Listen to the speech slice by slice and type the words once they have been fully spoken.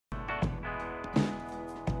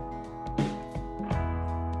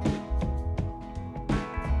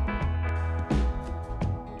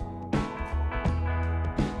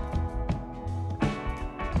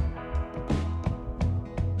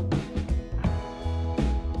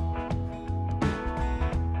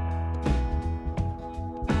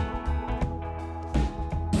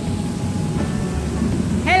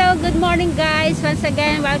good morning guys. Once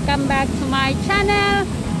again, welcome back to my channel,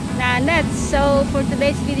 Nanette. So for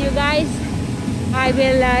today's video guys, I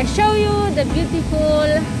will show you the beautiful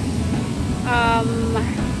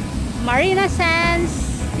Marina Sands.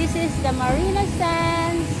 This is the Marina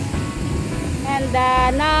Sands, and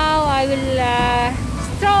now I will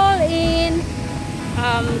stroll in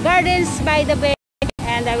Gardens by the Bay,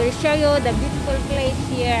 and I will show you the beautiful place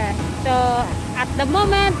here. So at the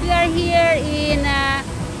moment we are here in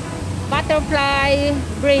Butterfly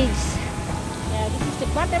Bridge. Yeah, this is the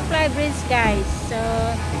Butterfly Bridge guys. So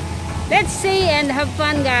let's see and have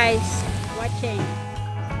fun guys watching.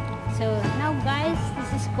 So now guys,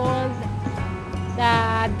 this is called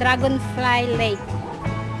the Dragonfly Lake.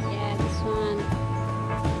 Yeah, this one,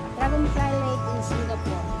 Dragonfly Lake in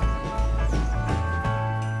Singapore.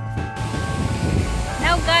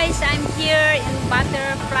 Now guys, I'm here in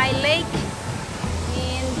Butterfly Lake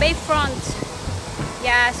in Bayfront.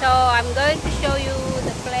 Yeah, so I'm going to show you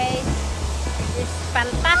the place. It's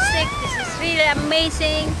fantastic. This is really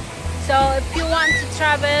amazing. So if you want to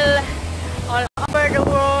travel all over the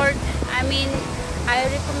world, I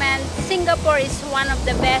recommend Singapore is one of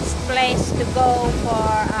the best places to go for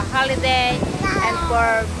a holiday and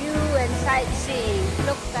for view and sightseeing.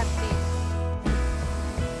 Look at this.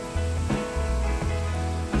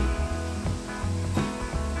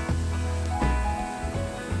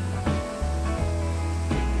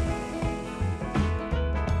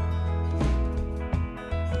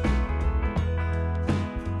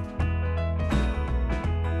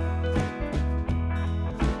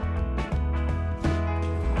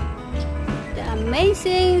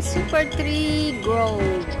 Amazing super tree grove.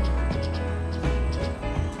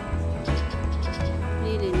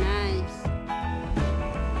 Really nice.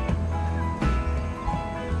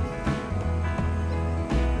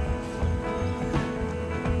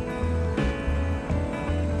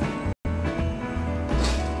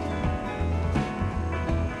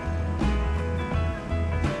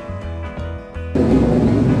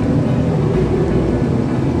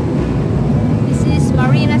 This is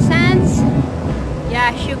Marina Sands.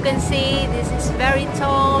 As you can see, this is very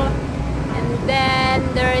tall, and then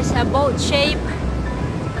there is a boat shape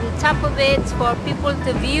on top of it for people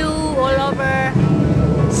to view all over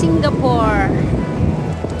Singapore.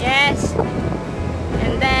 Yes,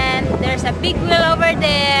 and then there's a big wheel over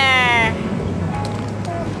there.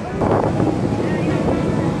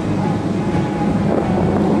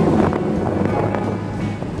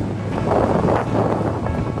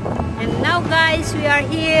 And now guys, we are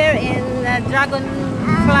here in Dragonfly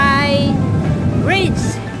Bridge.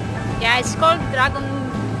 Yeah, it's called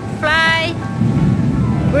Dragonfly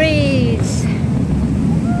Bridge.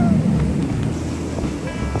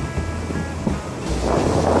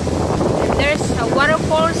 And there's a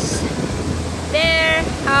waterfalls there.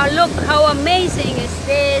 Look how amazing is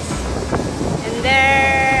this. And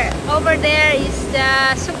there, over there is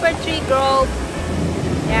the super tree grove.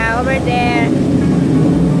 Yeah, over there.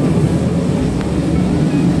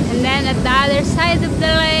 And at the other side of the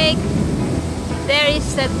lake, there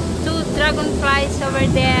is two dragonflies over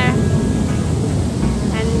there,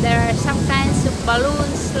 and there are some kinds of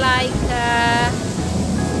balloons like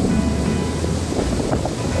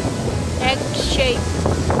egg shape.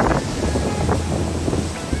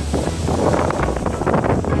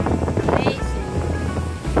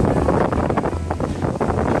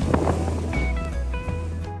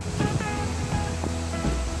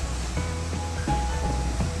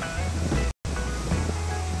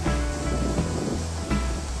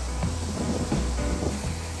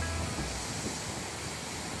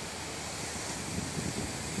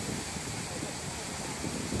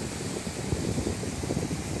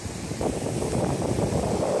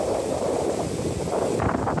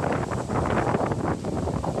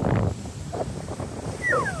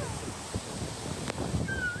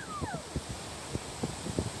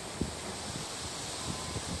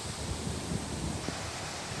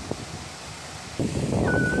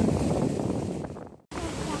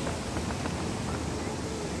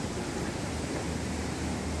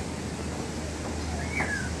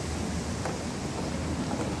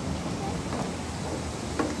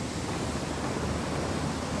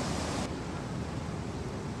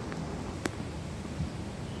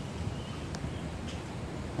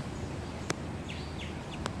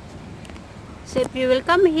 So if you will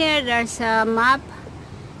come here, there's a map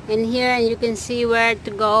in here, and you can see where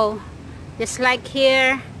to go. Just like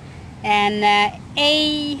here, and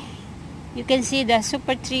A, you can see the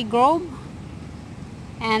super tree grove,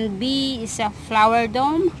 and B is a flower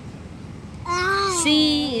dome,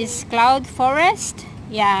 C is cloud forest,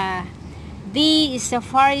 yeah, D is the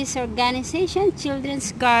Forest Organization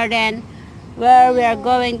Children's Garden, where we are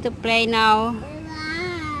going to play now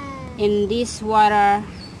in this water.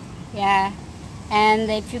 Yeah.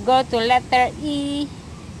 And if you go to letter E,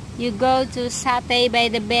 you go to Satay by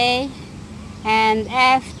the Bay. And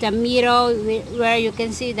F, the middle, where you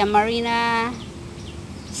can see the Marina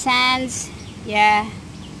sands. Yeah.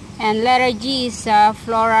 And letter G is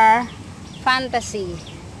Flora Fantasy.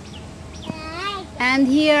 And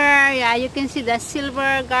here, yeah, you can see the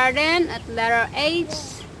Silver Garden at letter H.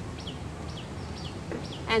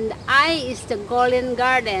 And I is the Golden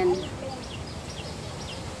Garden.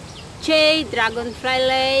 J, Dragonfly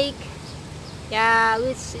Lake. Yeah,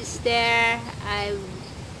 which is there. I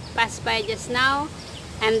passed by just now.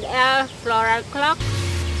 And L, Floral Clock.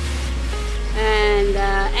 And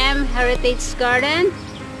M, Heritage Garden.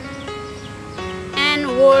 And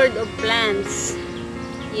World of Plants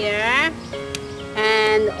here.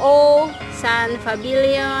 And O, Sun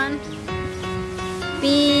Pavilion.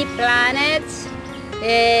 P, Planets.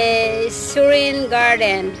 Serene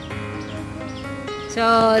Garden.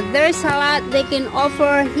 So there's a lot they can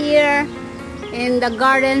offer here in the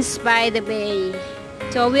gardens by the bay.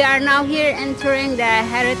 So we are now here entering the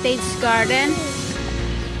Heritage Garden.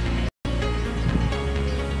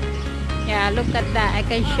 Yeah, look at that. I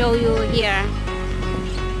can show you here.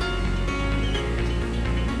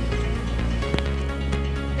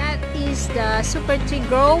 That is the Super Tree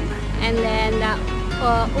Grove, and then the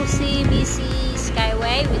OCBC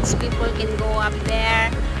Skyway, which people can go up there,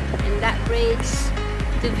 and that bridge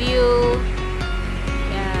to view.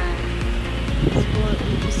 Yeah, it's called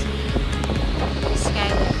OCBC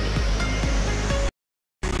Skyway.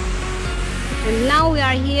 And now we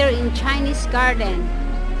are here in Chinese Garden.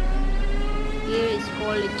 Here is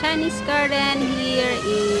called the Chinese Garden here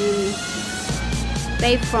in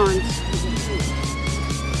Bayfront.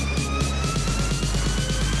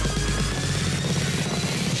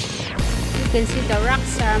 You can see the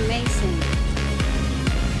rocks are amazing.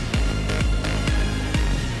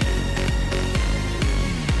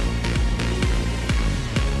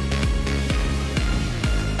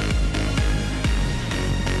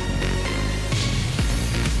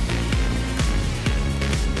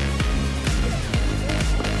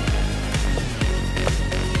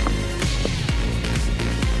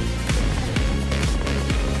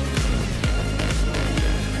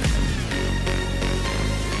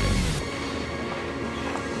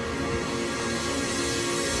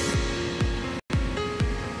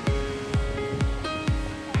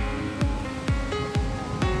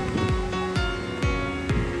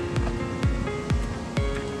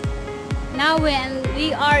 Now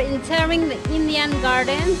we are entering the Indian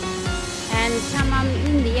Garden and Tamam,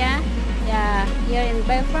 India. Yeah, here in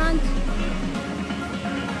Bayfront.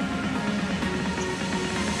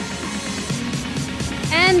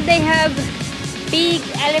 And they have big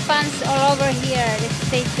elephants all over here. The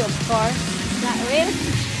statue, of course, it's not real.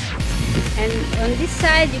 And on this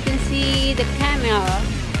side you can see the camel.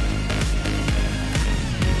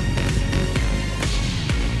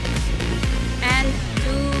 And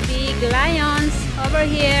two big lions over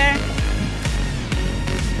here.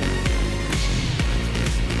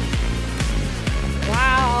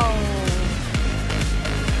 Wow!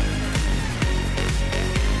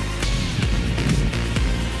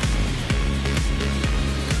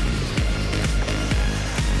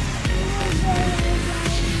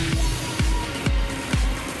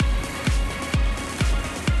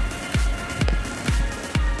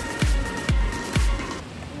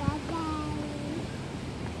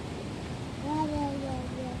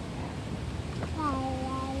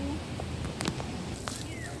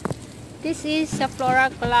 This is a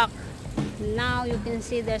floral clock. Now you can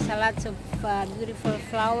see there's a lot of beautiful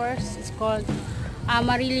flowers. It's called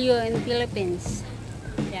Amarillo in Philippines.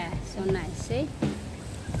 Yeah, so nice, eh?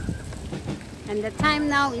 And the time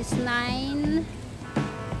now is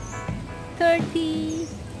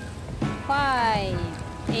 9:35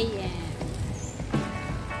 a.m.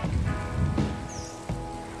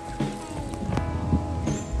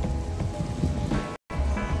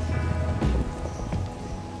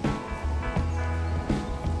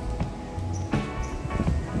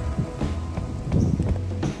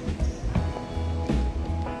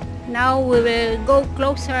 Now we will go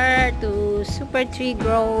closer to Super Tree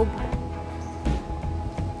Grove.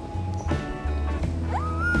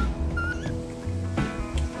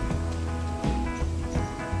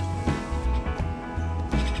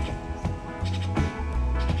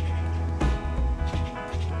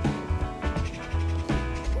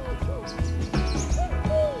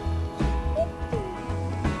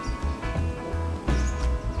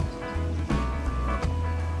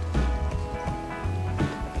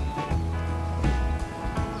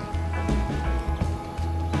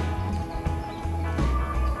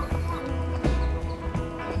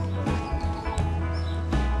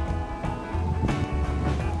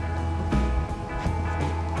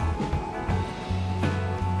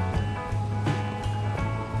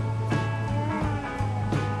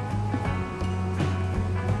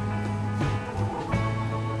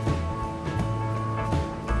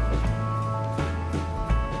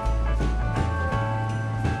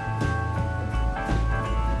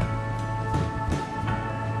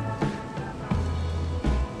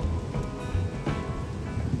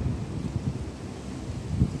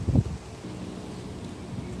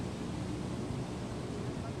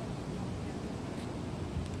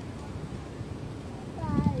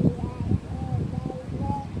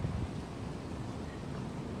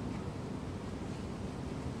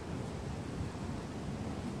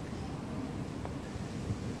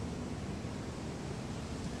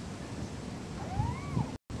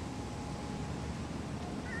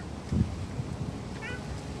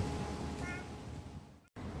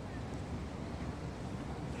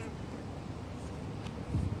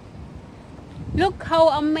 Look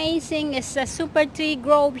how amazing is the super tree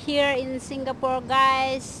grove here in Singapore,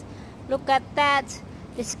 guys. Look at that.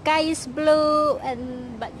 The sky is blue,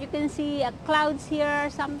 but you can see clouds here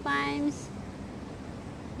sometimes.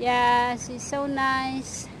 Yes, it's so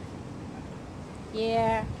nice.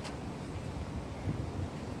 Yeah.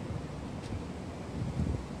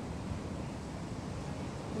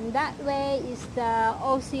 And that way is the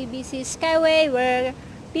OCBC Skyway, where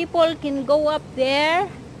people can go up there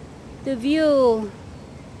to view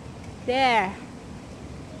there.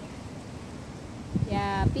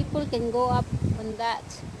 Yeah, people can go up on that,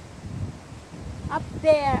 up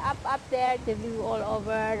there to view all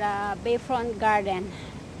over the Bayfront garden.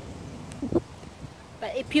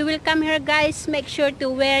 But if you will come here, guys, make sure to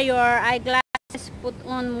wear your eyeglasses, put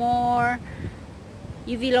on more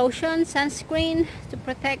UV lotion, sunscreen to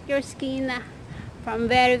protect your skin from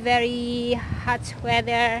very hot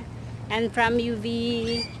weather and from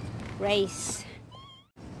UV rays.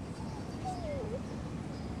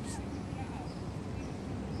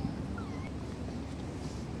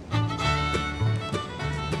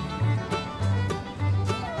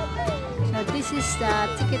 So this is the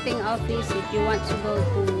ticketing office if you want to go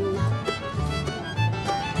to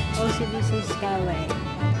OCBC Skyway.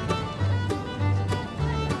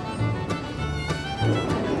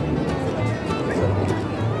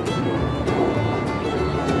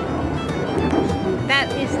 That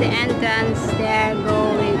is the entrance there,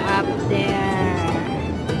 going up there.